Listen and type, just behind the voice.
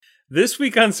This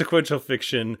week on Sequential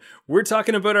Fiction, we're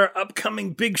talking about our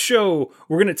upcoming big show.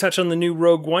 We're going to touch on the new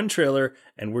Rogue One trailer,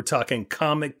 and we're talking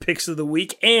comic picks of the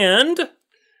week, and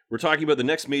we're talking about the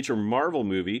next major Marvel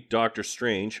movie, Doctor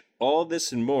Strange. All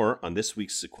this and more on this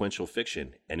week's Sequential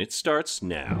Fiction, and it starts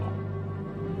now.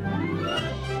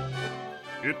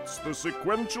 It's the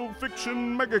Sequential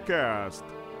Fiction Megacast,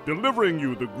 delivering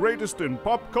you the greatest in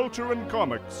pop culture and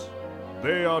comics.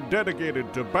 They are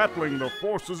dedicated to battling the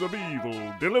forces of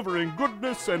evil, delivering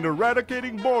goodness and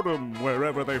eradicating boredom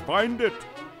wherever they find it.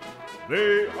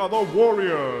 They are the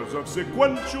warriors of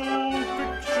Sequential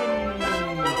Fiction.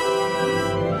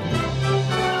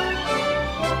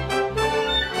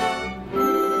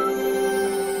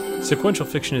 Sequential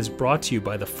Fiction is brought to you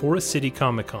by the Forest City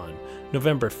Comicon,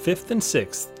 November 5th and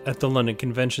 6th at the London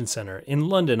Convention Centre in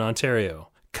London, Ontario.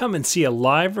 Come and see a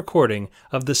live recording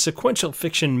of the Sequential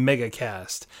Fiction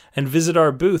Megacast and visit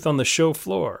our booth on the show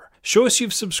floor. Show us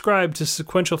you've subscribed to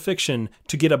Sequential Fiction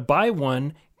to get a buy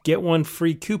one, get one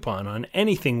free coupon on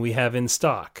anything we have in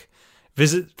stock.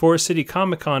 Visit Forest City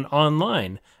Comicon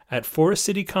online at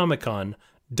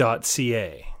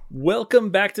forestcitycomicon.ca. Welcome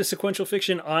back to Sequential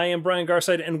Fiction. I am Brian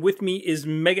Garside, and with me is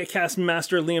Megacast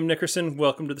Master Liam Nickerson.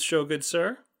 Welcome to the show, good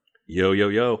sir. Yo, yo,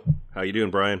 yo. How you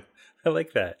doing, Brian? I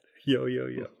like that. Yo, yo,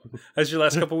 yo. How's your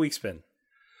last couple weeks been?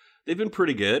 They've been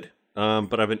pretty good,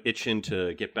 but I've been itching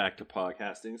to get back to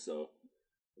podcasting, so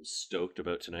I'm stoked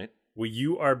about tonight. Well,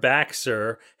 you are back,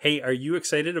 sir. Hey, are you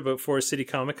excited about Forest City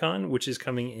Comicon, which is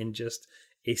coming in just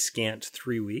a scant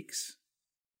 3 weeks?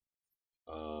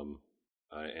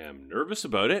 I am nervous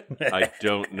about it. I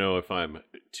don't know if I'm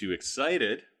too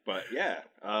excited, but yeah,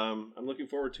 I'm looking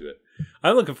forward to it.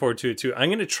 I'm looking forward to it too. I'm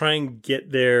going to try and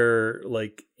get there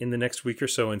like in the next week or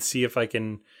so and see if I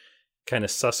can kind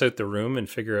of suss out the room and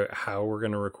figure out how we're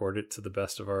going to record it to the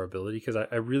best of our ability, because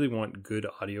I really want good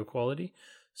audio quality.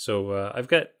 So I've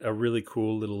got a really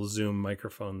cool little Zoom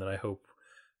microphone that I hope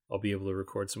I'll be able to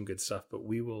record some good stuff, but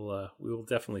we will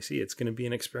definitely see. It's going to be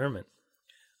an experiment.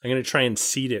 I'm going to try and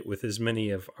seed it with as many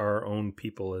of our own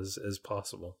people as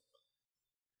possible.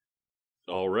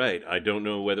 All right. I don't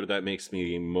know whether that makes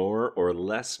me more or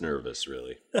less nervous,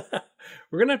 really.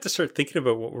 We're going to have to start thinking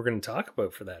about what we're going to talk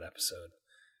about for that episode.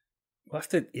 We'll have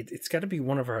to, it's got to be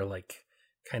one of our like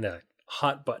kind of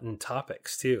hot button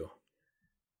topics too.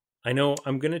 I know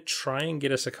I'm going to try and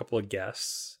get us a couple of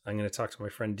guests. I'm going to talk to my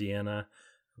friend Deanna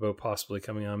about possibly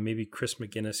coming on. Maybe Chris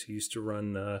McGinnis, who used to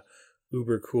run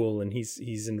Uber Cool, and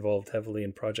he's involved heavily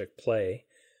in Project Play.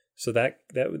 So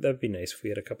that'd be nice if we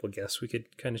had a couple of guests we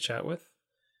could kind of chat with.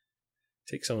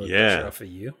 Take some of the pressure off of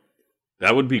you.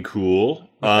 That would be cool.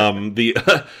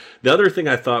 The other thing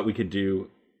I thought we could do,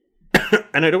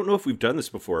 and I don't know if we've done this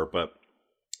before, but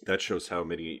that shows how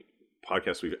many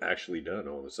podcasts we've actually done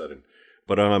all of a sudden.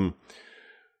 But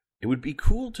it would be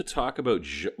cool to talk about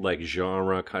like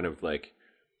genre kind of like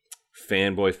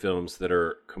fanboy films that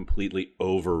are completely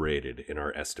overrated in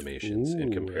our estimations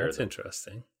and compare that's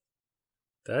them.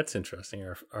 That's interesting.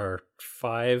 Our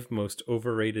 5 most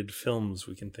overrated films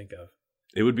we can think of.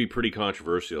 It would be pretty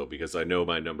controversial because I know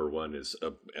my number one is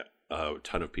a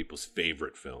ton of people's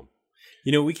favorite film.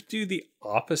 You know, we could do the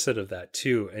opposite of that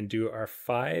too and do our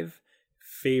 5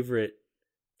 favorite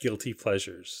guilty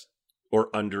pleasures. Or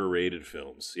underrated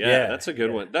films. Yeah, that's a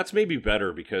good one. That's maybe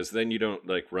better because then you don't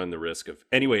like run the risk of...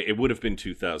 Anyway, it would have been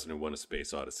 2001: A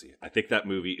Space Odyssey. I think that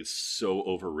movie is so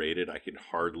overrated, I can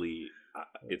hardly...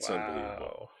 It's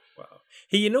unbelievable. Wow.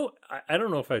 Hey, you know, I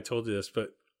don't know if I told you this,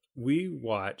 but we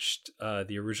watched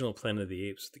the original Planet of the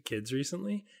Apes with the kids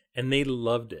recently, and they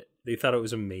loved it. They thought it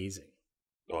was amazing.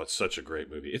 Oh, it's such a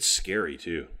great movie. It's scary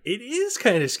too. It is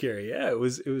kind of scary. Yeah, it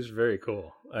was very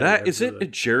cool. Is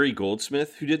it Jerry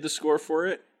Goldsmith who did the score for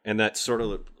it? And that sort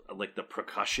of like the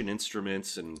percussion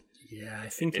instruments and yeah, I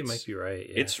think you might be right.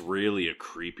 Yeah. It's really a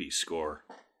creepy score.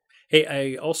 Hey,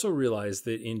 I also realized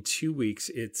that in 2 weeks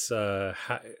it's the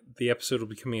episode will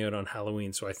be coming out on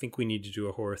Halloween, so I think we need to do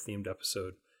a horror themed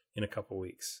episode in a couple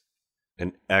weeks.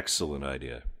 An excellent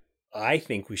idea. I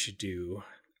think we should do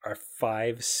our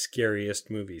 5 scariest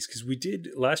movies, because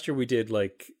last year we did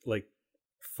like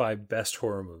 5 best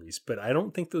horror movies, but I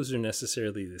don't think those are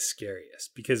necessarily the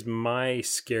scariest, because my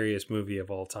scariest movie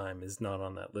of all time is not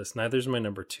on that list. Neither is my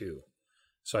number 2,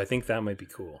 so I think that might be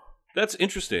cool. That's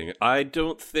interesting. I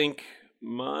don't think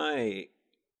my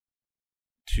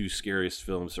 2 scariest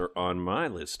films are on my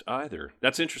list either.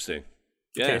 That's interesting.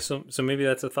 Yeah. Okay, so maybe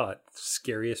that's a thought.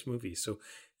 Scariest movies. So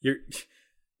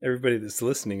everybody that's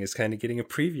listening is kind of getting a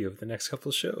preview of the next couple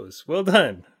of shows. Well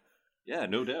done. Yeah,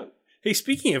 no doubt. Hey,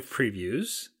 speaking of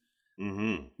previews,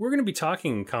 we're going to be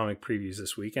talking comic previews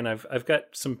this week, and I've got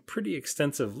some pretty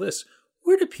extensive lists.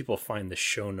 where do people find the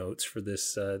show notes for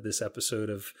this this episode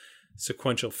of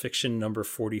Sequential Fiction number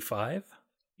 45?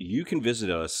 You can visit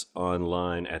us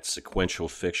online at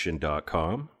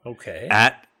sequentialfiction.com. Okay.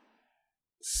 At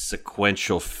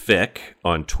Sequential Fic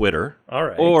on Twitter. All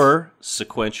right. Or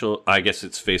sequential, I guess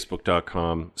it's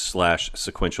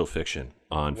facebook.com/sequential fiction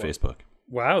on Facebook.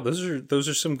 Wow, those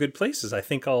are some good places. I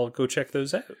think I'll go check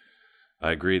those out.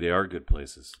 I agree, they are good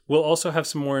places. We'll also have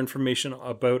some more information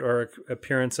about our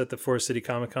appearance at the Forest City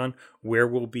Comicon, where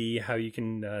we'll be, how you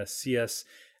can see us,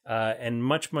 and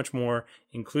much, much more,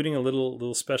 including a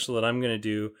little special that I'm going to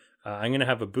do. I'm going to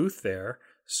have a booth there.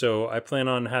 So I plan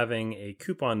on having a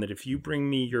coupon that if you bring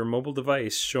me your mobile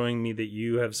device showing me that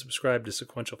you have subscribed to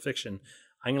Sequential Fiction,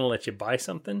 I'm going to let you buy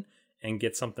something and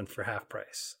get something for half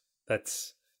price.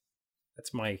 That's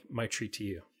my treat to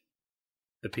you,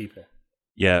 the people.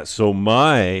 Yeah, so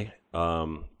my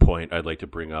point I'd like to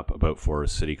bring up about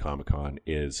Forest City Comicon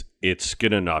is it's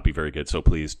going to not be very good, so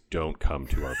please don't come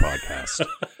to our podcast.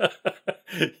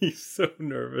 He's so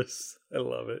nervous. I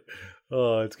love it.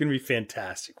 Oh, it's going to be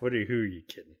fantastic. Who are you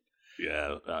kidding?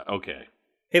 Yeah, okay.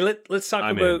 Hey, let's talk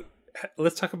I'm about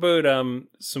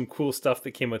some cool stuff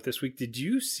that came out this week. Did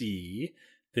you see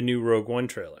the new Rogue One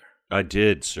trailer? I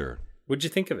did, sir. What'd you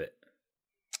think of it?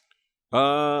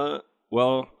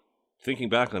 Well, thinking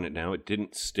back on it now, it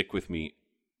didn't stick with me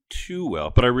too well,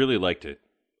 but I really liked it.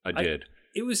 I did.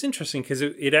 It was interesting because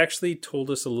it actually told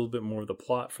us a little bit more of the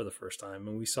plot for the first time,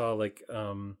 and we saw like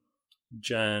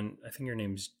Jen, I think her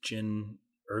name's Jyn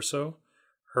Erso,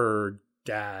 her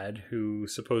dad, who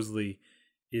supposedly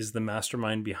is the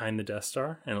mastermind behind the Death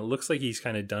Star, and it looks like he's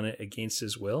kind of done it against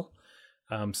his will.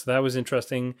 So that was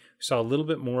interesting. We saw a little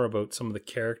bit more about some of the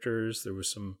characters. There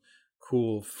was some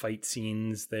cool fight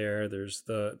scenes there. There's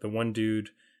the one dude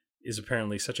is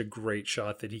apparently such a great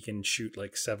shot that he can shoot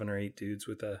like 7 or 8 dudes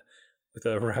with a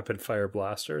rapid fire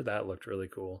blaster. That looked really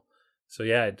cool. So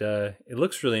yeah, it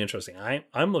looks really interesting.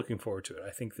 I'm looking forward to it.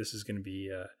 I think this is going to be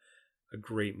a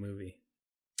great movie.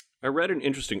 I read an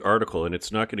interesting article, and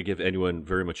it's not going to give anyone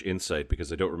very much insight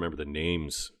because I don't remember the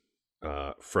names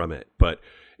from it. But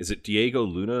is it Diego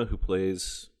Luna who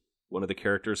plays one of the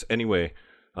characters? Anyway,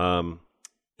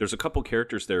 there's a couple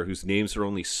characters there whose names are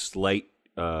only slight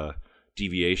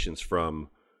deviations from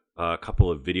a couple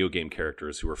of video game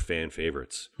characters who are fan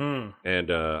favorites.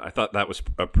 And I thought that was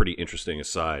a pretty interesting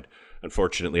aside.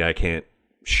 Unfortunately, I can't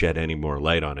shed any more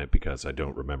light on it because I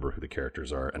don't remember who the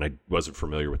characters are, and I wasn't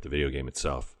familiar with the video game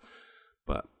itself.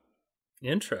 But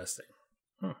interesting.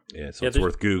 Yeah, so it's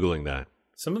worth Googling that.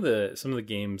 Some of the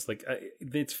games, like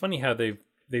it's funny how they've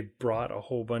brought a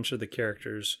whole bunch of the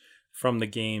characters from the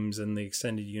games and the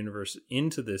extended universe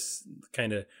into this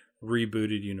kind of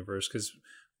rebooted universe, because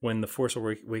when The Force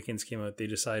Awakens came out, they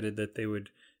decided that they would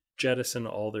jettison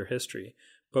all their history.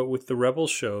 But with the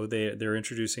Rebels show, they're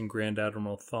introducing Grand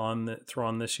Admiral Thrawn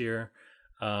this year.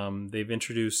 They've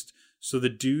introduced the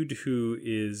dude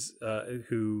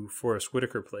who Forrest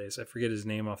Whitaker plays. I forget his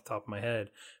name off the top of my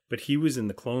head, but he was in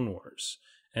the Clone Wars,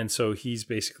 and so he's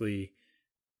basically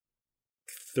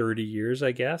 30 years,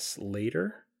 I guess,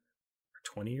 later.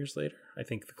 20 years later. I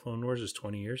think the Clone Wars is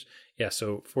 20 years. Yeah,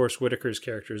 so Forrest Whitaker's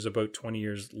character is about 20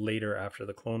 years later after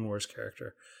the Clone Wars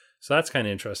character. So that's kind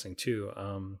of interesting too.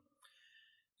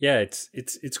 Yeah,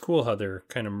 it's cool how they're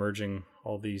kind of merging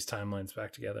all these timelines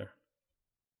back together.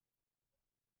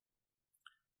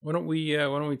 Why don't we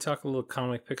talk a little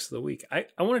comic picks of the week? I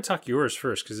want to talk yours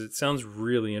first because it sounds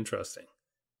really interesting.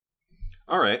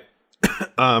 All right.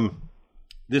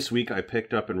 This week I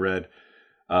picked up and read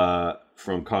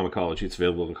from Comicology. It's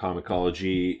available in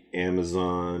Comicology,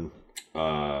 Amazon,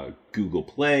 Google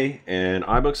Play, and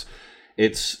iBooks.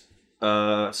 It's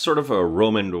sort of a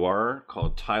Roman noir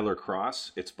called Tyler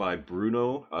Cross. It's by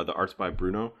Bruno. The art's by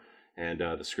Bruno, and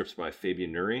the script's by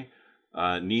Fabian Nuri.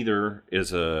 Neither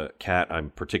is a cat I'm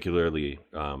particularly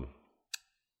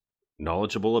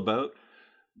knowledgeable about,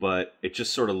 but it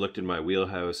just sort of looked in my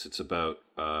wheelhouse. It's about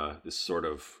this sort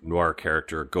of noir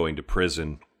character going to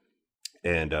prison,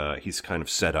 and he's kind of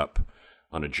set up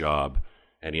on a job,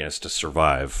 and he has to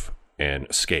survive and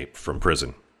escape from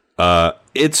prison.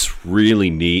 It's really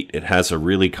neat. It has a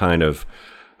really kind of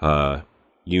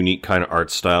unique kind of art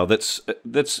style that's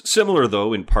similar,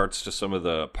 though, in parts to some of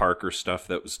the Parker stuff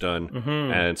that was done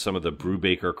and some of the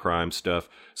Brubaker crime stuff.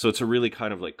 So it's a really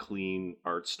kind of like clean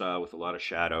art style with a lot of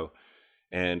shadow.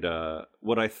 And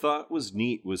what I thought was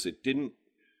neat was it didn't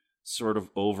sort of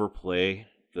overplay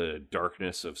the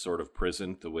darkness of sort of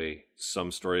prison the way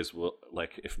some stories will.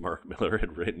 Like if Mark Miller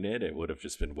had written it, it would have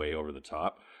just been way over the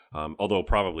top, although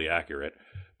probably accurate.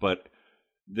 But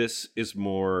this is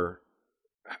more,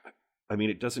 I mean,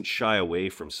 it doesn't shy away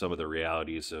from some of the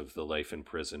realities of the life in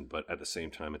prison, but at the same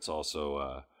time, it's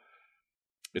also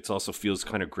feels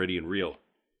kind of gritty and real,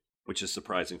 which is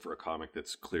surprising for a comic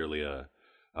that's clearly a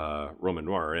Roman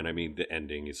noir. And I mean, the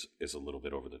ending is a little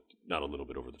bit not a little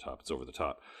bit over the top. It's over the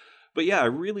top. But yeah, I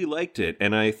really liked it.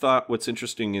 And I thought what's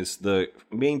interesting is the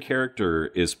main character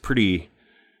is pretty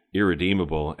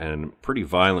irredeemable and pretty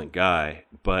violent guy,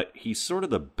 but he's sort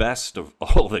of the best of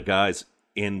all the guys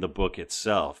in the book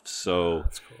itself. So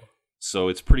that's cool. So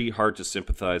it's pretty hard to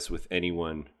sympathize with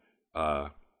anyone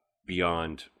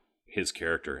beyond his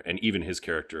character. And even his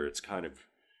character, it's kind of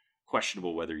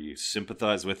questionable whether you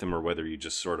sympathize with him or whether you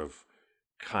just sort of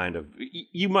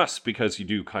you must, because you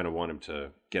do kind of want him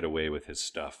to get away with his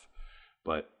stuff.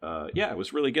 But yeah, it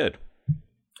was really good.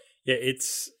 Yeah,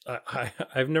 it's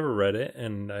I've never read it,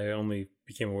 and I only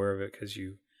became aware of it because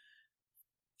you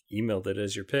emailed it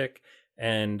as your pick.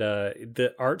 And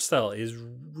the art style is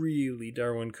really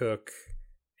Darwin Cook,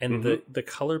 and the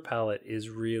color palette is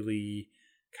really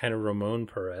kind of Ramon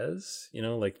Perez,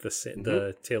 like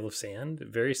the Tale of Sand,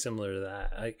 very similar to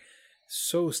that.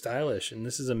 So stylish, and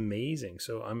this is amazing.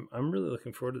 So I'm really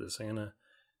looking forward to this. I'm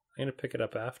gonna pick it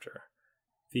up after.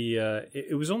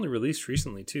 It was only released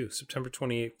recently too, September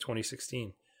 28th,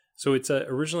 2016. So it's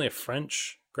originally a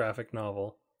French graphic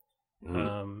novel.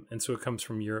 And so it comes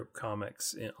from Europe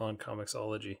Comics on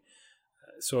Comixology.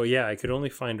 So yeah, I could only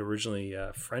find originally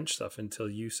French stuff until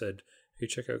you said, "Hey,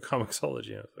 check out Comixology."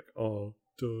 And I was like, "Oh,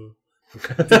 duh."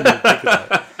 Didn't even think of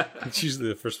that. It's usually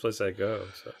the first place I go.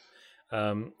 So,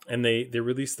 and they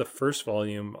released the first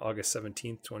volume August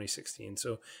 17th, 2016.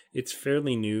 So it's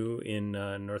fairly new in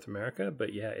North America,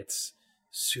 but yeah, it's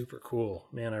super cool,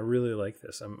 man. I really like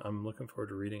this. I'm looking forward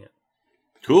to reading it.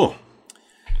 Cool.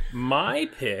 My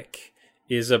pick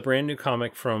is a brand new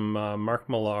comic from Mark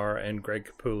Millar and Greg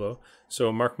Capullo.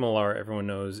 So Mark Millar, everyone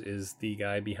knows, is the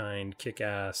guy behind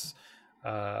Kick-Ass,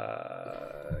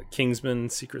 Kingsman,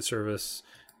 Secret Service,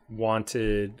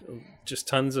 Wanted, just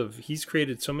tons of... He's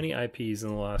created so many IPs in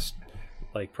the last,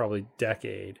 probably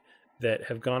decade that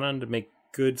have gone on to make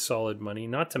good, solid money.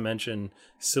 Not to mention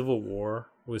Civil War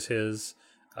was his...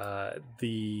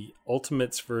 the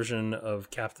Ultimates version of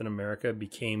Captain America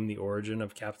became the origin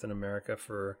of Captain America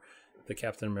for the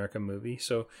Captain America movie.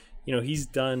 So, he's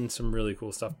done some really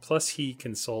cool stuff. Plus he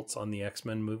consults on the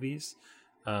X-Men movies.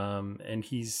 And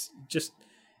he's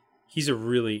a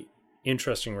really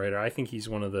interesting writer. I think he's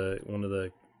one of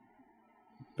the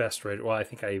best writers. Well, I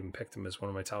think I even picked him as one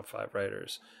of my top 5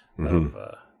 writers of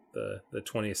the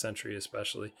 20th century,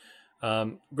 especially.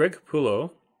 Greg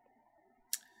Capullo,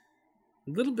 a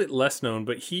little bit less known,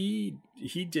 but he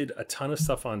did a ton of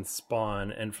stuff on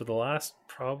Spawn, and for the last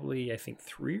probably, I think,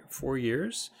 3 or 4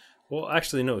 years, well,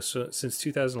 actually no, so since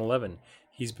 2011,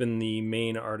 he's been the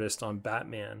main artist on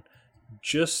Batman.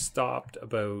 Just stopped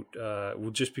about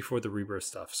just before the Rebirth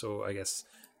stuff, so I guess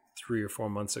 3 or 4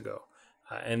 months ago.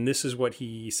 And this is what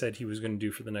he said he was going to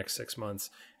do for the next 6 months,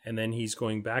 and then he's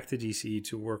going back to DC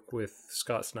to work with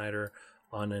Scott Snyder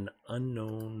on an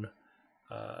unknown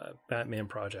Batman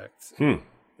project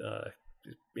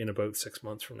in about 6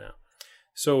 months from now.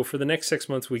 So for the next 6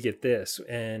 months, we get this,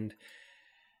 and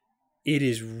it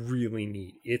is really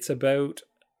neat. It's a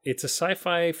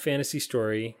sci-fi fantasy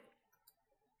story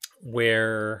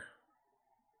where,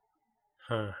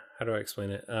 how do I explain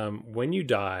it? When you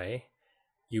die,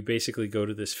 you basically go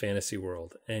to this fantasy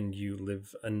world and you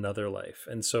live another life.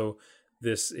 And so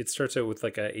it starts out with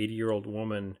like a 80-year-old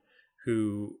woman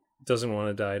who doesn't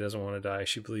want to die.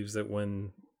 She believes that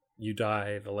when you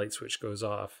die, the light switch goes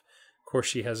off. Of course,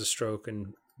 she has a stroke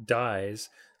and dies.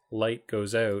 Light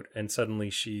goes out, and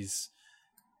suddenly she's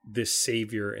this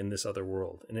savior in this other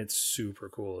world, and it's super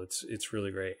cool. It's really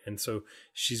great. And so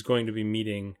she's going to be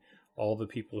meeting all the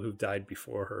people who've died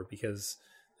before her, because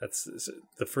that's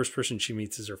the first person she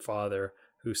meets is her father,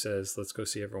 who says, "Let's go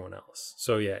see everyone else."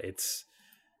 So yeah, it's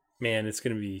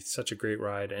going to be such a great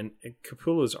ride. And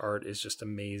Capullo's art is just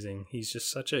amazing. He's just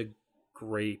such a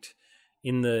great,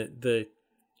 in the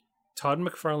Todd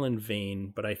McFarlane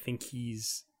vein, but I think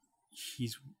he's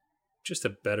just a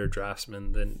better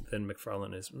draftsman than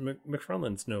McFarlane is.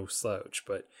 McFarlane's no slouch,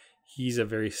 but he's a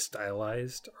very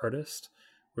stylized artist,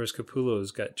 whereas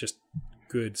Capullo's got just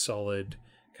good, solid,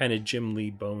 kind of Jim Lee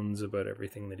bones about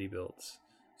everything that he builds.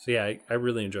 So yeah, I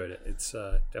really enjoyed it. It's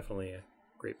definitely a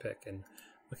great pick, and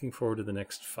looking forward to the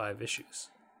next 5 issues.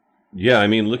 Yeah, I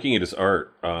mean, looking at his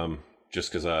art,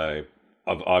 just because I've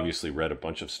obviously read a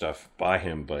bunch of stuff by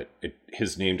him, but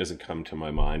his name doesn't come to my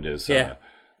mind as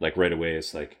right away.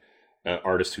 It's like an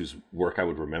artist whose work I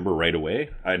would remember right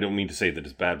away. I don't mean to say that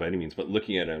it's bad by any means, but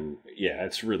looking at him, yeah,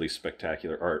 it's really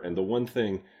spectacular art. And the one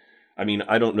thing I mean,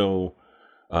 I don't know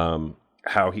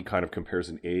how he kind of compares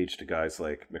in age to guys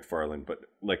like McFarlane, but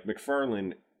like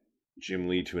McFarlane, Jim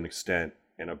Lee to an extent,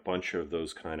 and a bunch of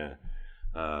those kind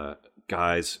of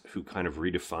guys who kind of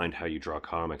redefined how you draw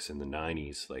comics in the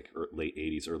 90s, like late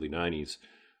 80s, early 90s.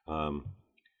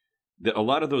 A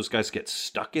lot of those guys get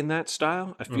stuck in that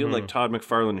style. I feel like Todd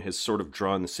McFarlane has sort of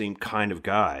drawn the same kind of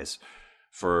guys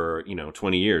for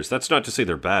 20 years. That's not to say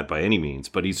they're bad by any means,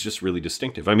 but he's just really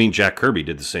distinctive. I mean, Jack Kirby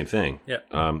did the same thing.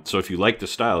 Yeah. So if you like the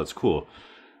style, it's cool.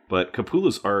 But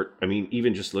Capullo's art, I mean,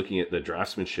 even just looking at the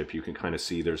draftsmanship, you can kind of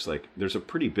see there's a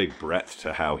pretty big breadth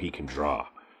to how he can draw.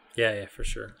 Yeah, for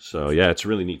sure. So yeah, it's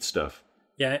really neat stuff.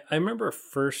 Yeah, I remember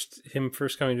him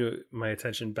first coming to my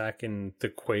attention back in the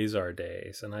Quasar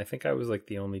days, and I think I was like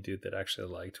the only dude that actually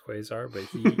liked Quasar, but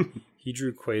he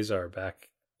drew Quasar back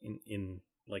in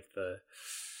like I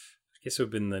guess it would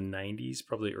have been the 90s,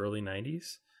 probably early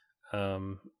 90s.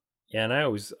 Yeah, and I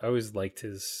always liked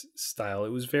his style.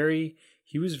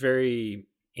 He was very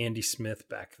Andy Smith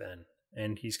back then,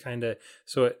 and he's kind of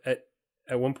so at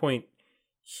one point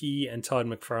he and Todd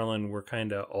McFarlane were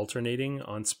kind of alternating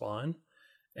on Spawn,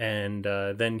 and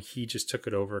then he just took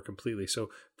it over completely. So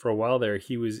for a while there,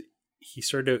 he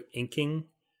started inking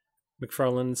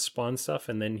McFarlane's Spawn stuff,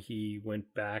 and then he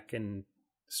went back and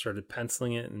started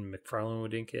penciling it, and McFarlane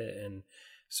would ink it, and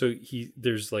so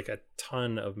there's like a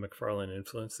ton of McFarlane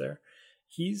influence there.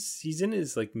 He's in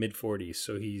his like mid 40s,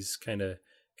 so he's kind of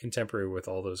contemporary with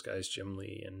all those guys, Jim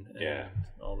Lee and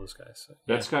all those guys. So,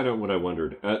 that's kind of what I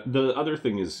wondered. The other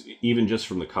thing is, even just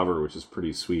from the cover, which is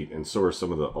pretty sweet, and so are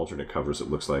some of the alternate covers, it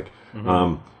looks like.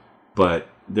 But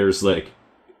there's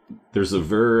a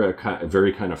very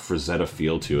kind of Frazetta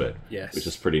feel to it, yes, which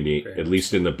is pretty neat, very at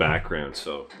least in the background.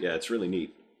 So yeah, it's really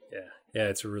neat. Yeah,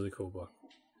 it's a really cool book.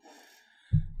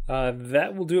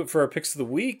 That will do it for our picks of the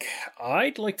week.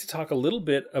 I'd like to talk a little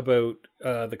bit about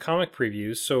the comic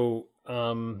previews. So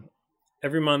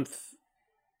every month,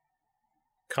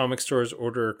 comic stores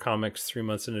order comics 3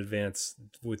 months in advance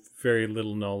with very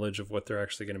little knowledge of what they're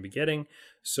actually going to be getting.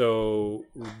 So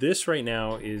this right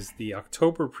now is the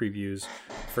October previews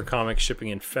for comics shipping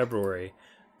in February.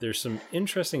 There's some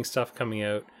interesting stuff coming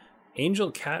out.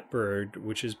 Angel Catbird,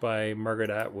 which is by Margaret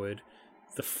Atwood,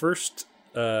 the first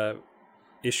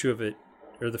issue of it,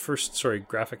 or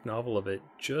graphic novel of it,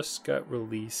 just got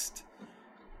released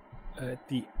at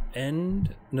the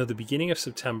beginning of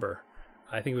September.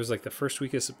 I think it was like the first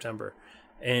week of September,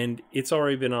 and it's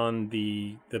already been on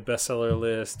the bestseller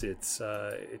list.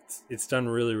 It's done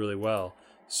really, really well.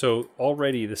 So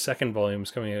already the second volume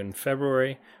is coming out in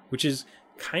February, which is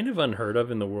kind of unheard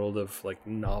of in the world of like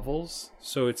novels.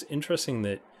 So it's interesting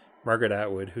that Margaret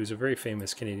Atwood, who's a very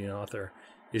famous Canadian author,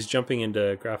 is jumping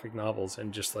into graphic novels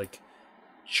and just like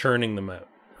churning them out,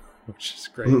 which is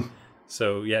great.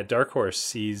 So yeah, Dark Horse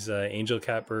sees Angel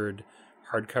Catbird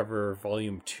hardcover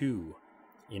volume 2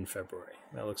 in February.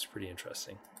 That looks pretty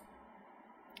interesting.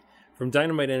 From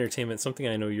Dynamite Entertainment, something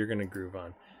I know you're going to groove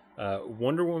on.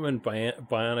 Wonder Woman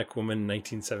Bionic Woman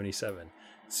 1977.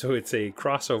 So it's a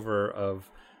crossover of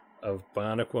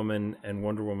Bionic Woman and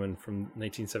Wonder Woman from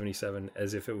 1977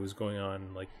 as if it was going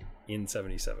on like in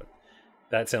 77.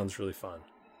 That sounds really fun.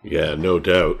 Yeah, no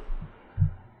doubt.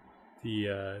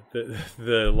 The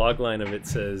logline of it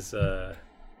says,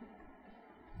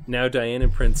 now Diana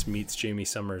Prince meets Jamie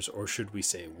Summers, or should we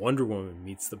say Wonder Woman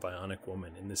meets the Bionic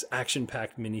Woman. In this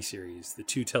action-packed miniseries, the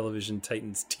two television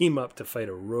titans team up to fight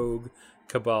a rogue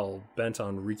cabal bent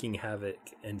on wreaking havoc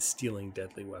and stealing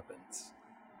deadly weapons.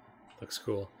 Looks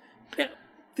cool. Yeah,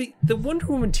 the Wonder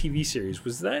Woman TV series,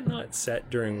 was that not set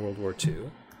during World War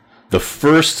II? The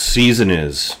first season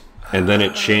is, and then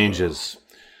it changes.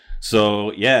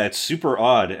 So yeah, it's super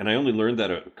odd, and I only learned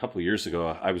that a couple of years ago.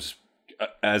 I was,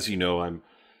 as you know,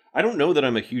 I don't know that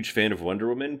I'm a huge fan of Wonder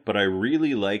Woman, but I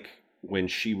really like when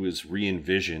she was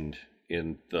re-envisioned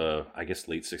in the, I guess,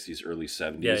 late 60s, early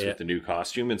 70s with the new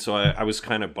costume. And so I was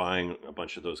kind of buying a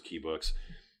bunch of those key books.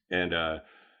 And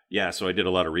so I did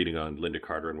a lot of reading on Linda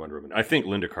Carter and Wonder Woman. I think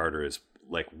Linda Carter is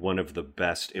like one of the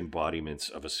best embodiments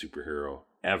of a superhero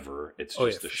ever. It's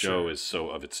just the show is so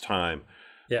of its time.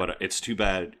 Yeah. But it's too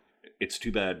bad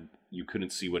you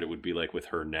couldn't see what it would be like with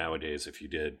her nowadays if you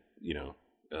did,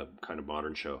 a kind of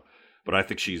modern show. But I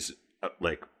think she's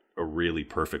like a really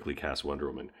perfectly cast Wonder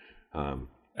Woman.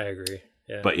 I agree.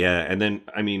 Yeah. But yeah, and then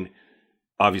I mean,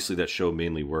 obviously that show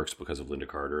mainly works because of Linda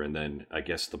Carter, and then I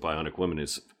guess the Bionic Woman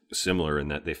is similar in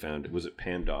that they found, was it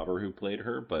Pam Dauber who played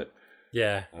her? But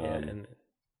and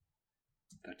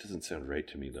that doesn't sound right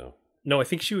to me though. No, I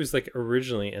think she was like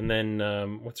originally, and then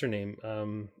what's her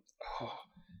name?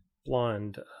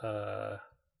 Blonde.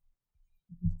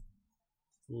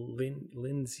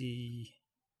 Lindsay.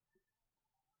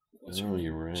 Oh,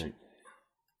 you're right. It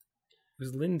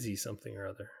was Lindsay something or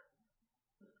other.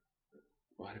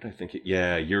 Why did I think it?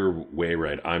 Yeah, you're way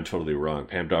right. I'm totally wrong.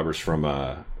 Pam Dauber's from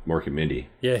Mork and Mindy.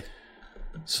 Yeah.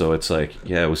 So it's like,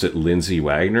 yeah, was it Lindsay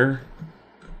Wagner?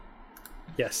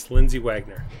 Yes, Lindsay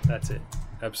Wagner. That's it.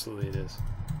 Absolutely it is.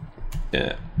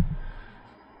 Yeah.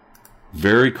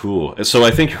 Very cool. So I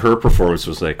think her performance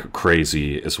was like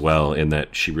crazy as well, in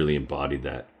that she really embodied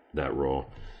that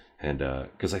role. And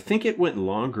because I think it went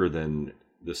longer than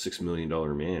the $6 Million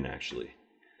Man, actually.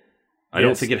 I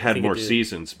don't think it had more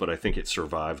seasons, but I think it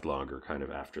survived longer kind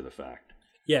of after the fact.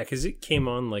 Yeah, because it came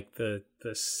on like the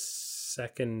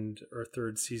second or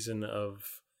third season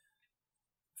of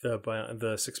the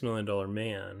 $6 Million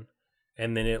Man,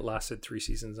 and then it lasted 3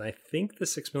 seasons. I think the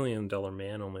 $6 Million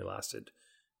Man only lasted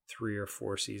 3 or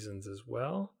 4 seasons as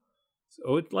well.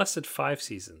 Oh, it lasted 5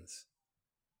 seasons.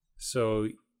 So,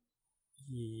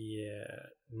 yeah,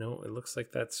 no, it looks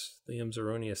like that's Liam's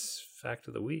erroneous fact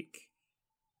of the week.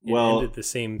 It ended the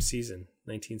same season,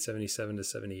 1977 to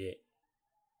 78.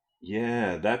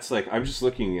 Yeah, that's like, I'm just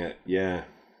looking at, yeah.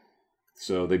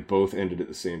 So they both ended at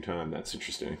the same time. That's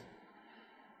interesting.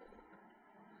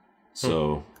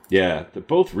 So, yeah, they're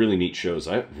both really neat shows.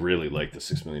 I really liked the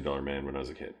 $6 Million Man when I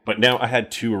was a kid. But now I had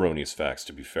 2 erroneous facts,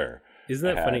 to be fair.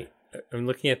 Isn't that funny? I'm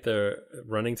looking at the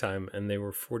running time, and they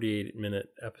were 48-minute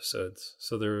episodes.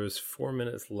 So there was 4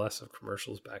 minutes less of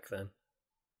commercials back then.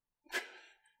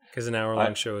 Because an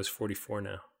hour-long show is 44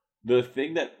 now. The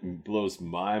thing that blows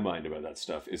my mind about that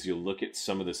stuff is you'll look at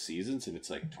some of the seasons, and it's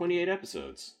like 28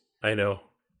 episodes. I know.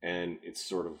 And it's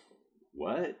sort of,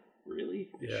 what? Really?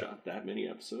 They Yeah. shot that many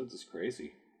episodes? It's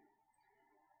crazy.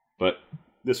 But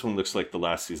this one looks like the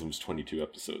last season was 22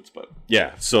 episodes. But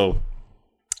yeah, so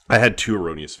I had 2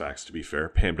 erroneous facts, to be fair.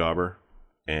 Pam Dauber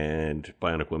and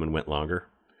Bionic Woman went longer.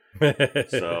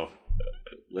 So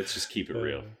let's just keep it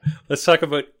real. Let's talk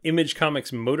about Image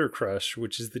Comics Motor Crush,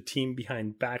 which is the team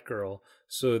behind Batgirl.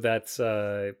 So that's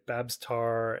Babs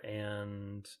Tarr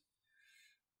and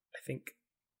I think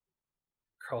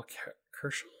Carl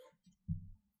Kerschel,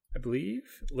 I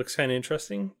believe. It looks kind of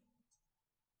interesting.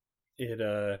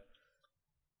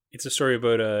 It's a story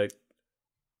about a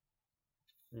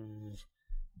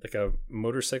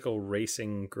motorcycle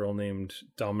racing girl named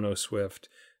Domino Swift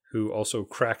who also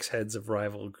cracks heads of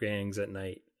rival gangs at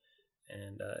night.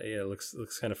 And it looks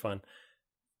kind of fun.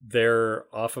 They're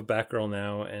off of Batgirl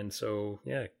now, and so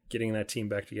yeah, getting that team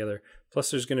back together.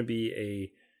 Plus there's going to be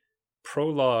a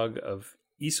prologue of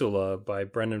Isola by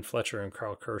Brendan Fletcher and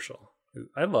Carl Kerschel.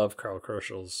 I love Carl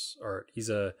Kerschel's art. He's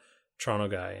a Toronto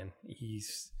guy, and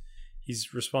he's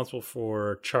responsible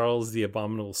for Charles the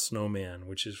Abominable Snowman,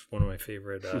 which is one of my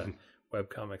favorite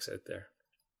webcomics out there.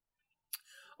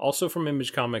 Also from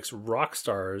Image Comics,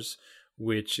 Rockstars,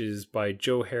 which is by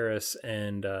Joe Harris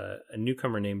and a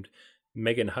newcomer named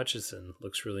Megan Hutchison,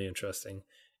 looks really interesting.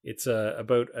 It's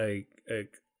about a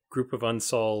group of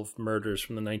unsolved murders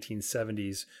from the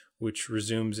 1970s, which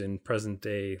resumes in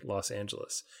present-day Los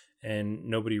Angeles. And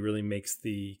nobody really makes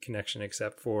the connection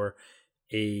except for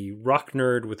a rock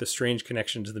nerd with a strange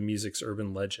connection to the music's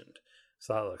urban legend.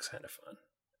 So that looks kind of fun.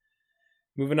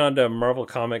 Moving on to Marvel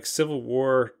Comics, Civil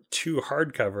War 2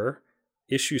 hardcover.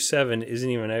 Issue 7 isn't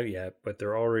even out yet, but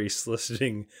they're already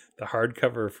soliciting the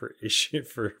hardcover for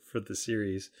the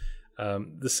series.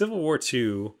 The Civil War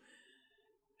 2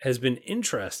 has been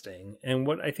interesting, and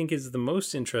what I think is the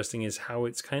most interesting is how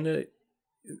it's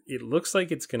it looks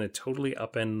like it's going to totally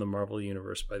upend the Marvel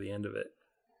Universe by the end of it.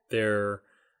 They're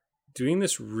doing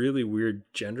this really weird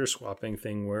gender swapping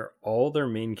thing where all their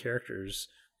main characters,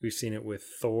 we've seen it with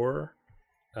Thor,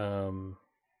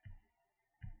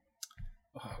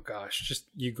 just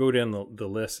you go down the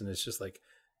list and it's just like,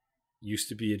 used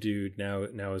to be a dude, now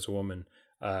is a woman.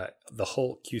 The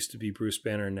Hulk used to be Bruce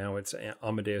Banner, now it's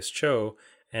Amadeus Cho,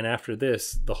 and after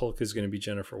this, the Hulk is going to be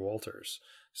Jennifer Walters.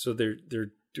 So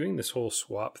they're doing this whole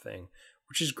swap thing,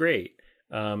 which is great.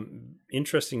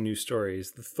 Interesting new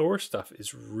stories. The Thor stuff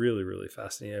is really, really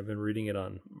fascinating. I've been reading it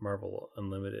on Marvel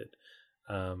Unlimited.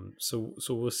 So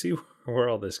we'll see where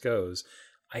all this goes.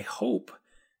 I hope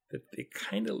that it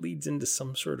kind of leads into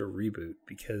some sort of reboot,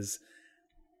 because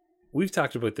we've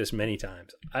talked about this many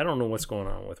times. I don't know what's going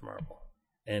on with Marvel.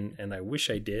 And I wish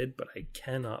I did, but I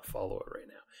cannot follow it right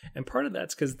now. And part of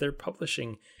that's because they're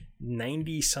publishing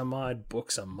 90 some odd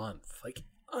books a month. Like,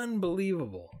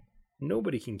 unbelievable.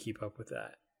 Nobody can keep up with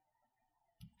that.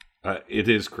 It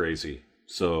is crazy.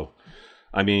 So,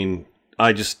 I mean,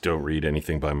 I just don't read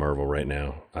anything by Marvel right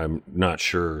now. I'm not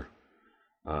sure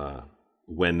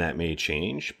when that may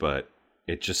change, but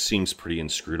it just seems pretty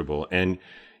inscrutable. And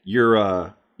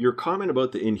your your comment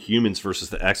about the Inhumans versus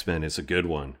the X-Men is a good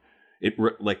one.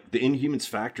 Like the Inhumans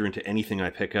factor into anything I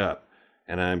pick up,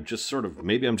 and I'm just sort of,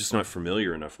 maybe I'm just not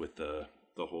familiar enough with the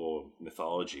whole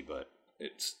mythology, but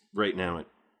it's right now it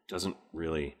doesn't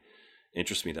really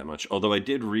interest me that much. Although I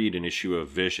did read an issue of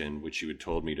Vision, which you had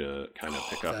told me to kind of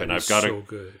pick up, and I've got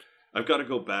to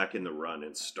go back in the run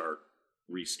and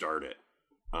restart it.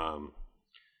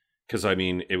 Because I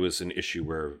mean, it was an issue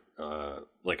where, I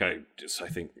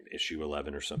think issue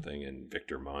 11 or something, and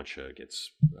Victor Mancha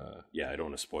gets, I don't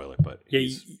want to spoil it, but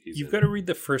you've got to read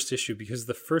the first issue, because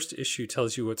the first issue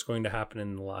tells you what's going to happen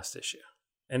in the last issue,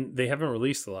 and they haven't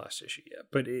released the last issue yet.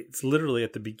 But it's literally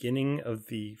at the beginning of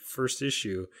the first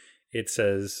issue. It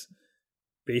says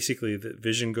basically that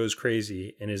Vision goes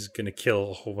crazy and is going to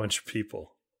kill a whole bunch of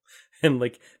people, and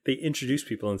like they introduce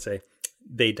people and say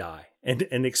they die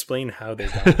and explain how they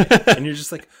die. And you're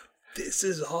just like, this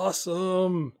is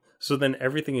awesome. So then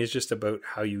everything is just about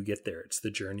how you get there. It's the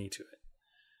journey to it.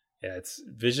 Yeah,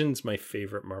 Vision's my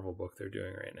favorite Marvel book they're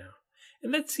doing right now.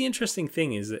 And that's the interesting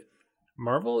thing, is that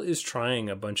Marvel is trying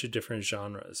a bunch of different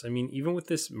genres. I mean, even with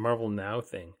this Marvel Now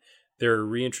thing, they're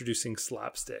reintroducing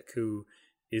Slapstick, who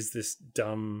is this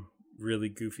dumb, really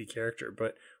goofy character.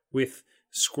 But with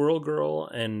Squirrel Girl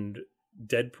and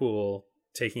Deadpool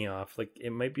taking off, like,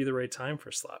 it might be the right time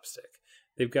for Slapstick.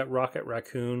 They've got Rocket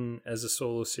Raccoon as a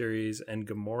solo series and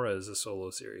Gamora as a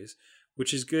solo series,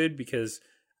 which is good because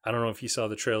I don't know if you saw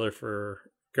the trailer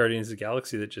for Guardians of the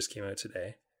Galaxy that just came out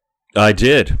today. I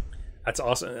did. That's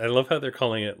awesome. I love how they're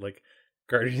calling it like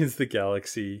Guardians of the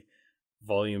Galaxy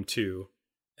Volume 2,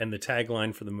 and the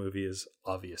tagline for the movie is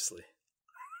obviously.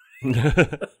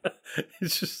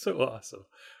 It's just so awesome.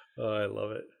 Oh, I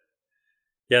love it.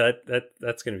 Yeah,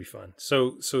 that's going to be fun.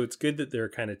 So it's good that they're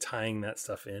kind of tying that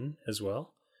stuff in as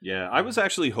well. Yeah, I was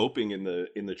actually hoping in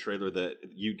the trailer that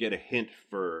you get a hint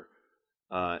for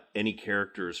any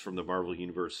characters from the Marvel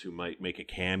Universe who might make a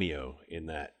cameo in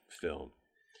that film.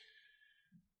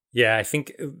 Yeah, I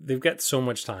think they've got so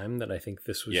much time that I think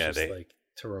this was like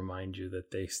to remind you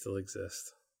that they still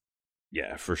exist.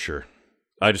 Yeah, for sure.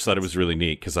 I just thought it was really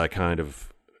neat because I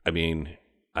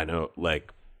know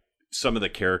like some of the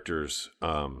characters,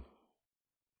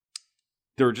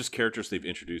 there are just characters they've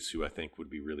introduced who I think would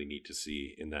be really neat to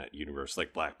see in that universe,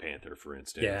 like Black Panther, for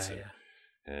instance.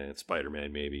 And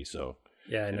Spider-Man, maybe. So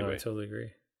yeah, I know. I totally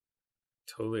agree.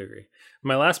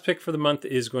 My last pick for the month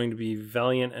is going to be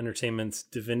Valiant Entertainment's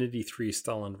Divinity 3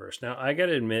 Stalinverse. Now, I got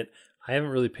to admit, I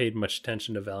haven't really paid much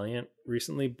attention to Valiant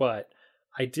recently, but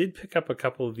I did pick up a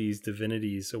couple of these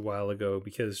Divinities a while ago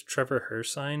because Trevor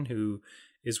Hersign, who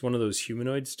is one of those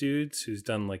humanoids dudes who's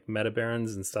done like Meta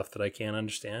Barons and stuff that I can't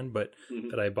understand, but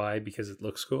that I buy because it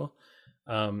looks cool.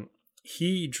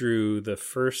 He drew the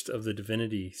first of the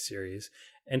Divinity series.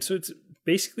 And so it's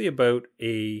basically about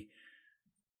a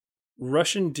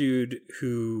Russian dude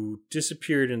who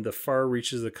disappeared in the far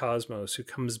reaches of the cosmos, who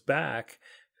comes back,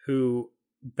 who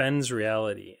bends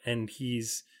reality. And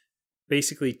he's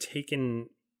basically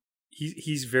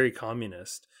he's very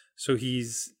communist. So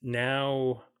he's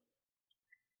now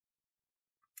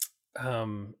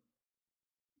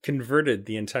converted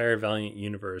the entire Valiant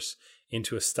universe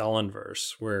into a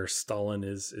Stalinverse, where Stalin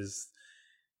is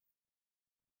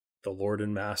the Lord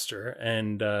and Master,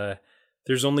 and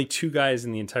there's only two guys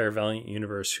in the entire Valiant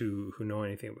universe who know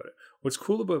anything about it. What's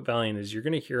cool about Valiant is you're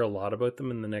going to hear a lot about them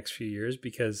in the next few years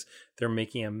because they're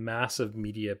making a massive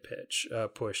media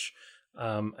push.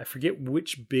 I forget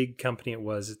which big company it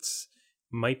was. It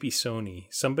might be Sony.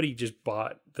 Somebody just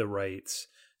bought the rights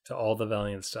to all the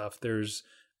Valiant stuff. There's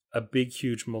a big,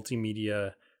 huge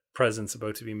multimedia presence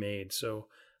about to be made. So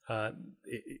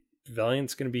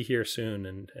Valiant's going to be here soon,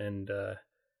 and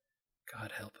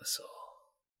God help us all.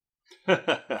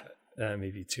 That may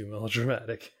be too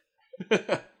melodramatic.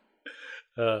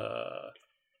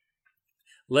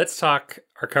 Let's talk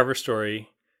our cover story,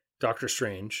 Doctor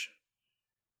Strange.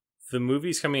 The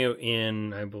movie's coming out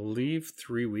in, I believe,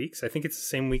 3 weeks. I think it's the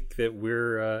same week that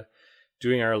we're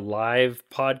doing our live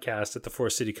podcast at the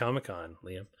Forest City Comicon,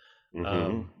 Liam.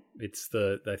 Mm-hmm. It's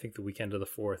I think the weekend of the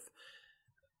 4th.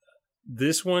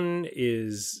 This one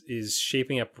is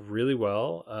shaping up really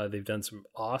well. They've done some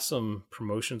awesome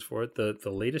promotions for it. The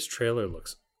latest trailer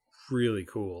looks really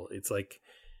cool. It's like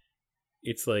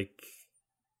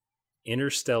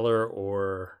Interstellar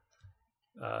or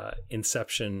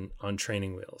Inception on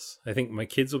training wheels. I think my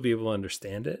kids will be able to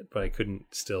understand it, but I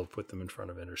couldn't still put them in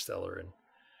front of Interstellar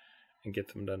and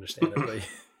get them to understand it. But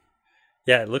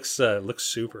yeah, it looks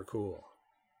super cool.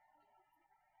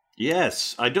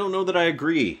 Yes, I don't know that I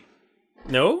agree.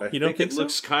 No, you don't think it so?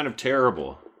 Looks kind of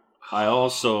terrible. I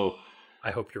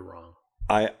hope you're wrong.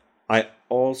 I I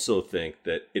also think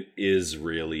that it is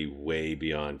really way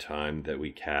beyond time that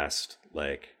we cast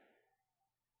like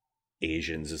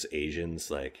Asians as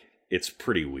Asians. Like, it's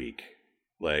pretty weak.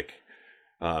 Like,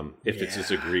 if it's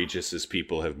as egregious as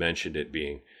people have mentioned it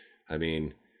being, I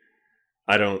mean,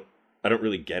 I don't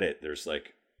really get it. There's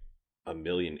like a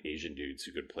million Asian dudes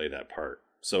who could play that part.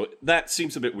 So that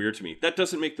seems a bit weird to me. That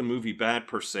doesn't make the movie bad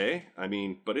per se. I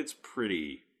mean, but it's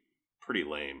pretty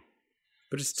lame.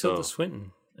 But it's Tilda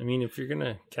Swinton. I mean, if you're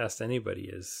gonna cast anybody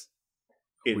as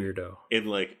a weirdo, in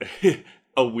like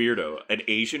a weirdo, an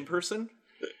Asian person.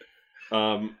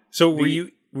 So were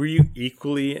you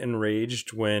equally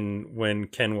enraged when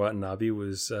Ken Watanabe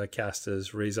was cast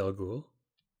as Ra's al Ghul?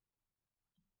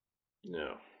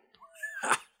 No.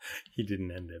 He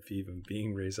didn't end up even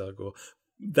being Ra's al Ghul.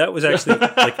 That was actually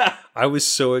like, I was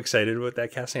so excited about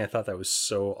that casting. I thought that was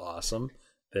so awesome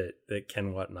that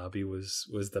Ken Watanabe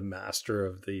was the master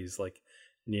of these like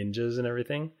ninjas and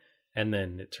everything. And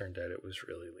then it turned out it was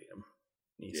really Liam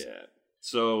Neeson. Yeah.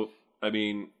 So I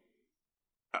mean,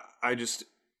 I just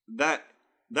that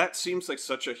seems like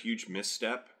such a huge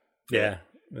misstep. Yeah,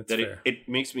 that's fair. It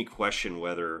makes me question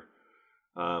whether.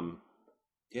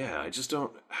 Yeah, I just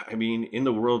don't. I mean, in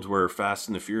the world where Fast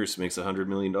and the Furious makes $100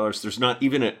 million, there's not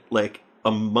even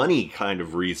a money kind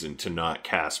of reason to not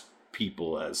cast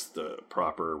people as the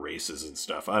proper races and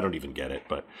stuff. I don't even get it,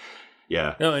 but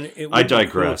yeah. No, and I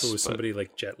digress. Cool if it was somebody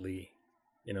like Jet Li,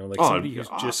 somebody who's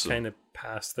just kind of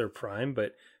past their prime,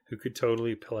 but who could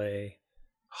totally play.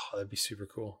 Oh, that'd be super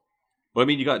cool. Well, I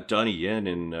mean, you got Donnie Yen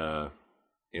in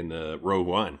the Rogue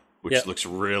One, which looks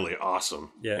really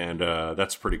awesome. Yeah, and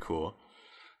that's pretty cool.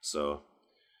 So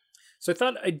I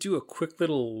thought I'd do a quick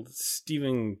little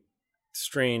Stephen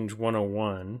Strange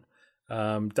 101.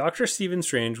 Dr. Stephen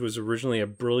Strange was originally a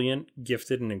brilliant,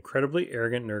 gifted, and incredibly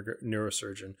arrogant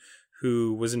neurosurgeon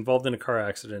who was involved in a car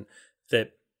accident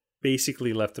that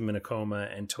basically left him in a coma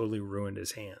and totally ruined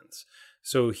his hands.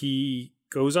 So he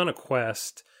goes on a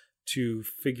quest to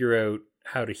figure out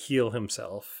how to heal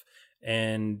himself.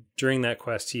 And during that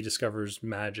quest, he discovers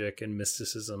magic and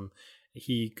mysticism.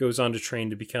 He goes on to train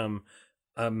to become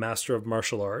a master of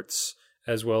martial arts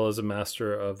as well as a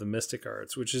master of the mystic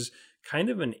arts, which is kind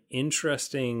of an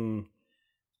interesting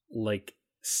like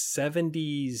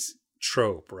 70s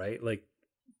trope, right? Like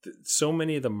so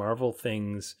many of the Marvel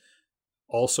things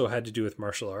also had to do with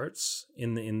martial arts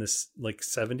in this like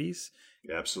 70s.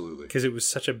 Absolutely. Because it was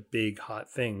such a big hot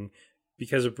thing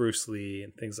because of Bruce Lee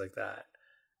and things like that.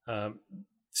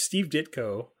 Steve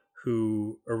Ditko,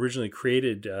 who originally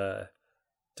created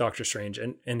Doctor Strange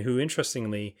and who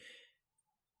interestingly,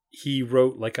 he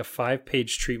wrote like a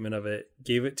 5-page treatment of it,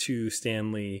 gave it to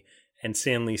Stan Lee, and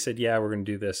Stan Lee said, yeah, we're going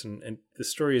to do this. And the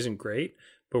story isn't great,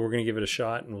 but we're going to give it a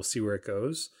shot and we'll see where it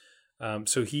goes.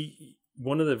 So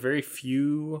one of the very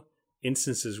few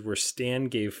instances where Stan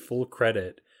gave full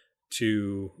credit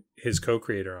to his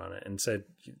co-creator on it and said,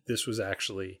 this was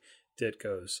actually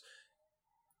Ditko's.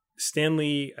 Stan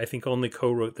Lee, I think, only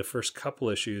co-wrote the first couple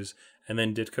issues, and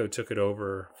then Ditko took it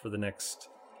over for the next,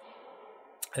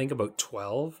 I think, about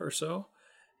 12 or so.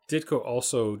 Ditko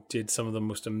also did some of the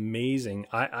most amazing.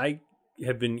 I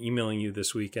had been emailing you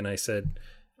this week, and I said,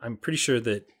 I'm pretty sure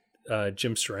that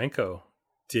Jim Steranko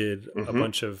did a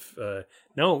bunch of.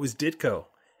 No, it was Ditko,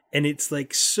 and it's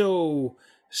like so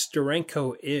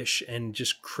Steranko-ish and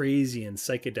just crazy and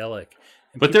psychedelic.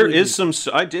 But there is some.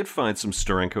 I did find some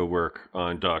Steranko work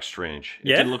on Doc Strange. It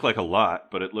didn't look like a lot,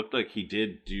 but it looked like he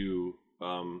did do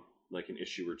like an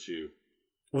issue or two.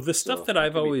 Well, the stuff that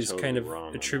I've always kind of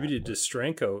attributed to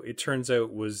Steranko, it turns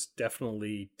out was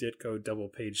definitely Ditko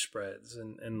double-page spreads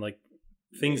and like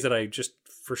things that I just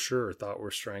for sure thought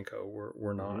were Steranko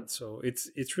were not. So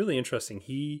it's really interesting.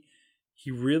 He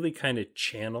really kind of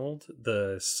channeled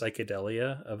the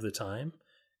psychedelia of the time,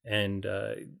 and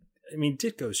I mean,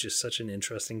 Ditko's just such an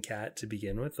interesting cat to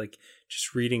begin with. Like,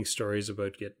 just reading stories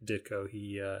about Ditko,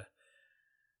 he,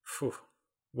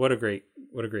 what a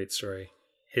great story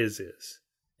his is,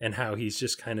 and how he's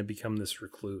just kind of become this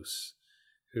recluse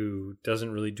who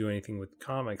doesn't really do anything with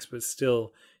comics, but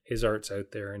still his art's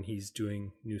out there and he's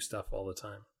doing new stuff all the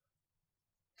time.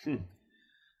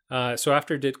 So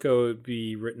after Ditko, it would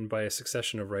be written by a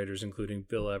succession of writers, including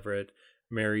Bill Everett,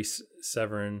 Mary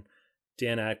Severin,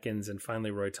 Dan Atkins, and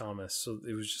finally Roy Thomas. So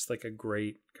it was just like a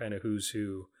great kind of who's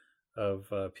who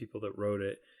of people that wrote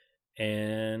it.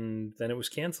 And then it was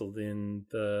canceled in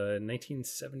the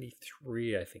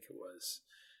 1973, I think it was.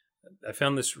 I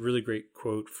found this really great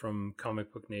quote from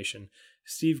Comic Book Nation.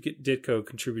 Steve Ditko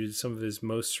contributed some of his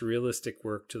most surrealistic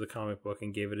work to the comic book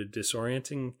and gave it a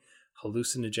disorienting,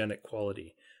 hallucinogenic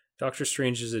quality. Doctor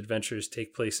Strange's adventures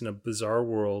take place in a bizarre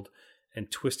world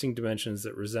and twisting dimensions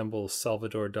that resemble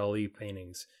Salvador Dali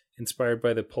paintings, inspired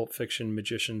by the Pulp Fiction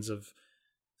magicians of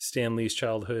Stan Lee's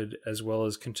childhood as well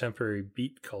as contemporary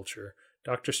beat culture.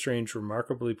 Doctor Strange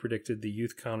remarkably predicted the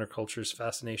youth counterculture's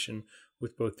fascination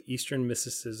with both Eastern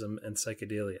mysticism and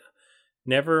psychedelia.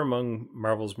 Never among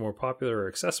Marvel's more popular or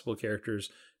accessible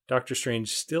characters, Doctor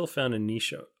Strange still found a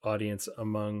niche audience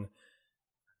among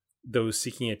those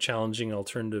seeking a challenging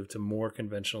alternative to more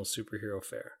conventional superhero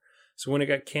fare. So when it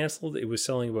got canceled, it was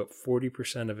selling about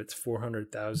 40% of its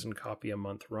 400,000 copy a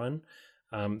month run.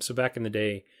 So back in the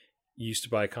day, you used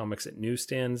to buy comics at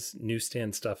newsstands.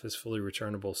 Newsstand stuff is fully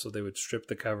returnable, so they would strip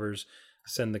the covers,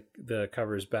 send the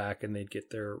covers back, and they'd get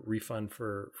their refund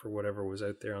for whatever was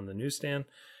out there on the newsstand.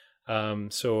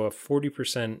 So a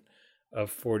 40% of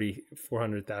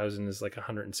 400,000 is like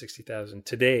 160,000.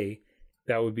 Today,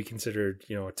 that would be considered,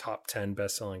 a top 10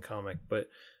 best-selling comic. But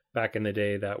back in the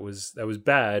day, that was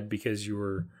bad because you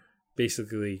were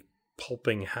basically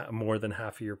pulping more than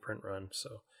half of your print run.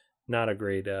 So not a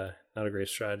great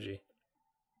strategy.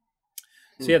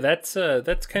 So yeah, that's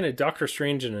kind of Doctor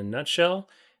Strange in a nutshell.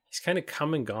 He's kind of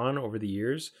come and gone over the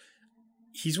years.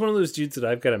 He's one of those dudes that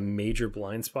I've got a major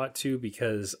blind spot to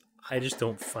because I just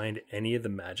don't find any of the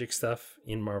magic stuff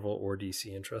in Marvel or DC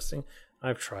interesting.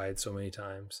 I've tried so many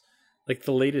times. Like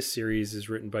the latest series is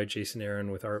written by Jason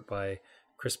Aaron with art by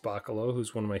Chris Bacalo,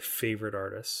 who's one of my favorite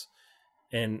artists.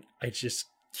 And I just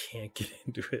can't get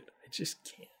into it. I just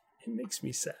can't. It makes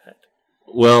me sad.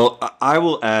 Well, I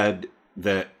will add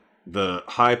that the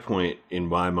high point in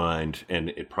my mind, and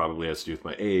it probably has to do with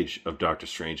my age, of Doctor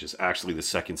Strange is actually the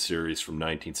second series from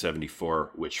 1974,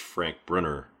 which Frank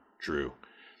Brunner drew.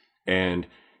 And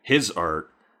his art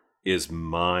is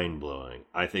mind-blowing.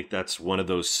 I think that's one of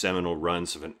those seminal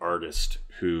runs of an artist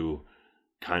who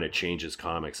kind of changes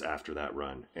comics after that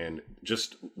run. And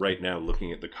just right now,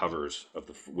 looking at the covers of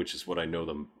which is what I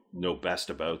know best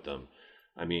about them.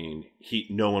 I mean,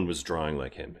 no one was drawing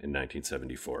like him in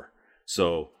 1974.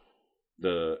 So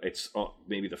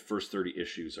maybe the first 30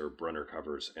 issues are Brunner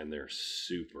covers, and they're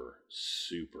super,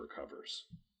 super covers.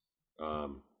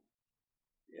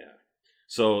 Yeah.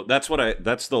 So that's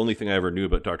the only thing I ever knew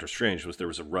about Doctor Strange was there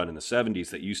was a run in the 70s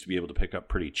that used to be able to pick up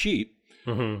pretty cheap.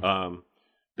 Mm-hmm.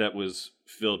 That was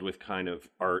filled with kind of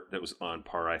art that was on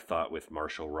par, I thought, with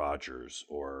Marshall Rogers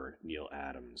or Neil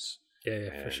Adams.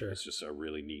 Yeah, for sure. It's just a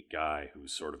really neat guy who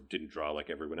sort of didn't draw like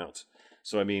everyone else.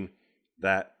 So I mean,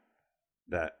 that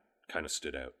kind of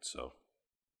stood out. So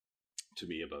to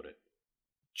me about it.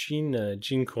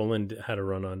 Gene Colan had a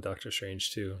run on Doctor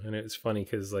Strange too, and it was funny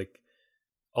because like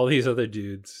all these other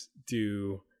dudes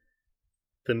do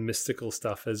the mystical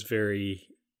stuff as very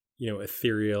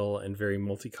ethereal and very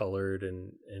multicolored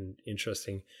and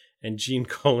interesting, and Gene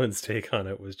Colan's take on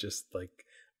it was just like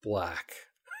black.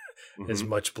 Mm-hmm. As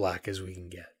much black as we can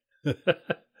get. I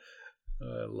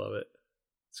love it.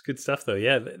 It's good stuff though.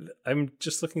 Yeah, I'm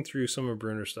just looking through some of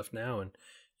Brunner's stuff now, and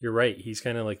you're right. He's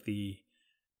kind of like he's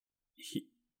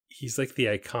like the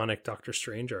iconic Doctor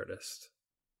Strange artist.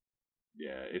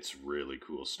 Yeah, it's really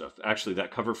cool stuff. Actually,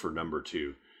 that cover for number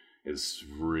 2 is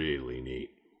really neat.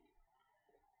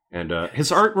 And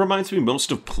his art reminds me most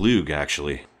of Plug,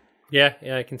 actually. Yeah,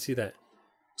 I can see that.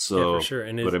 So, yeah, for sure.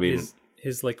 And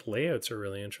his like layouts are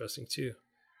really interesting too.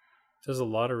 Does a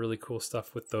lot of really cool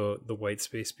stuff with the white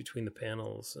space between the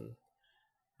panels and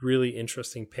really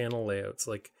interesting panel layouts,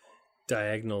 like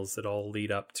diagonals that all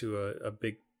lead up to a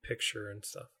big picture and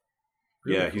stuff.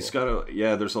 Really cool. He's got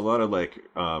there's a lot of like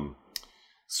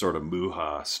sort of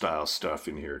Muha style stuff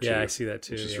in here too. Yeah, I see that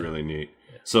too. Which is really neat.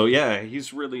 Yeah. So yeah,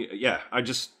 he's really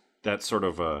that's sort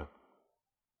of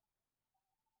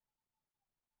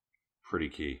pretty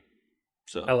key.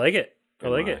 So I like it. I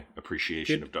like it.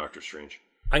 Appreciation of Doctor Strange.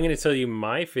 I'm going to tell you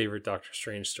my favorite Doctor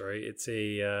Strange story. It's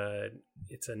a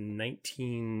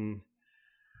 19.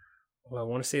 Well, I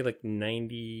want to say like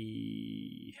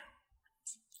 90.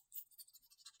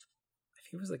 I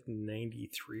think it was like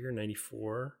 93 or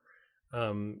 94.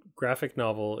 Graphic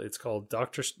novel. It's called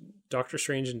Doctor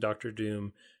Strange and Doctor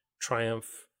Doom,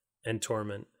 Triumph and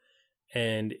Torment,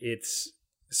 and it's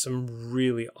some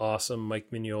really awesome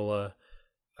Mike Mignola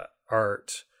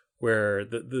art. Where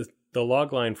the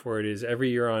log line for it is every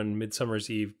year on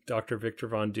Midsummer's Eve, Dr. Victor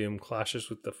Von Doom clashes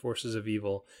with the forces of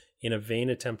evil in a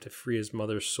vain attempt to free his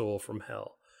mother's soul from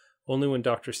hell. Only when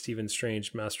Dr. Stephen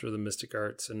Strange, master of the mystic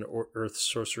arts and Earth's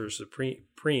sorcerer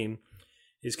supreme,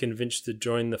 is convinced to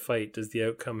join the fight does the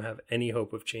outcome have any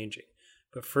hope of changing.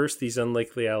 But first, these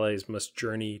unlikely allies must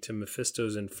journey to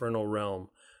Mephisto's infernal realm,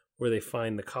 where they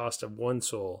find the cost of one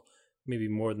soul may be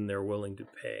more than they're willing to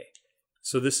pay.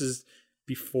 So this is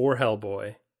before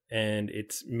Hellboy, and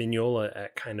it's Mignola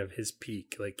at kind of his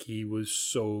peak. Like, he was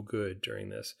so good during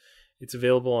this. It's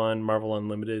available on Marvel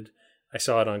Unlimited. I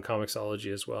saw it on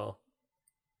Comixology as well.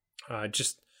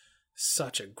 Just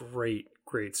such a great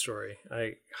story.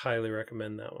 I highly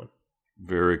recommend that one.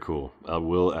 Very cool. I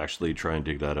will actually try and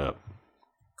dig that up.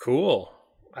 Cool.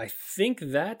 I think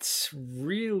that's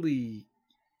really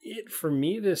it for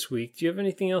me this week. Do you have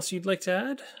anything else you'd like to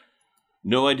add?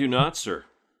 No, I do not, sir.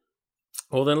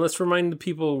 Well, then let's remind the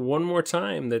people one more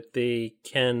time that they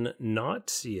can not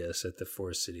see us at the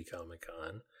Forest City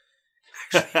Comicon.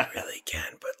 Actually, they really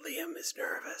can, but Liam is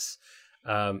nervous.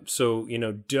 So,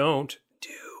 don't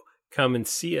come and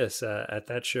see us at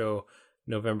that show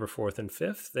November 4th and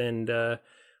 5th. And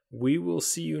we will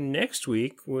see you next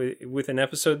week with an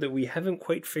episode that we haven't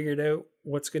quite figured out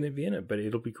what's going to be in it, but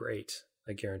it'll be great.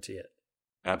 I guarantee it.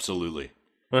 Absolutely.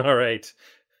 All right.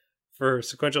 For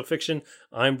Sequential Fiction,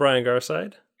 I'm Brian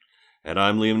Garside. And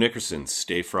I'm Liam Nickerson.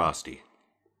 Stay frosty.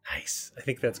 Nice. I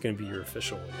think that's going to be your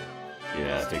official one now.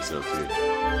 Yeah, I think so too.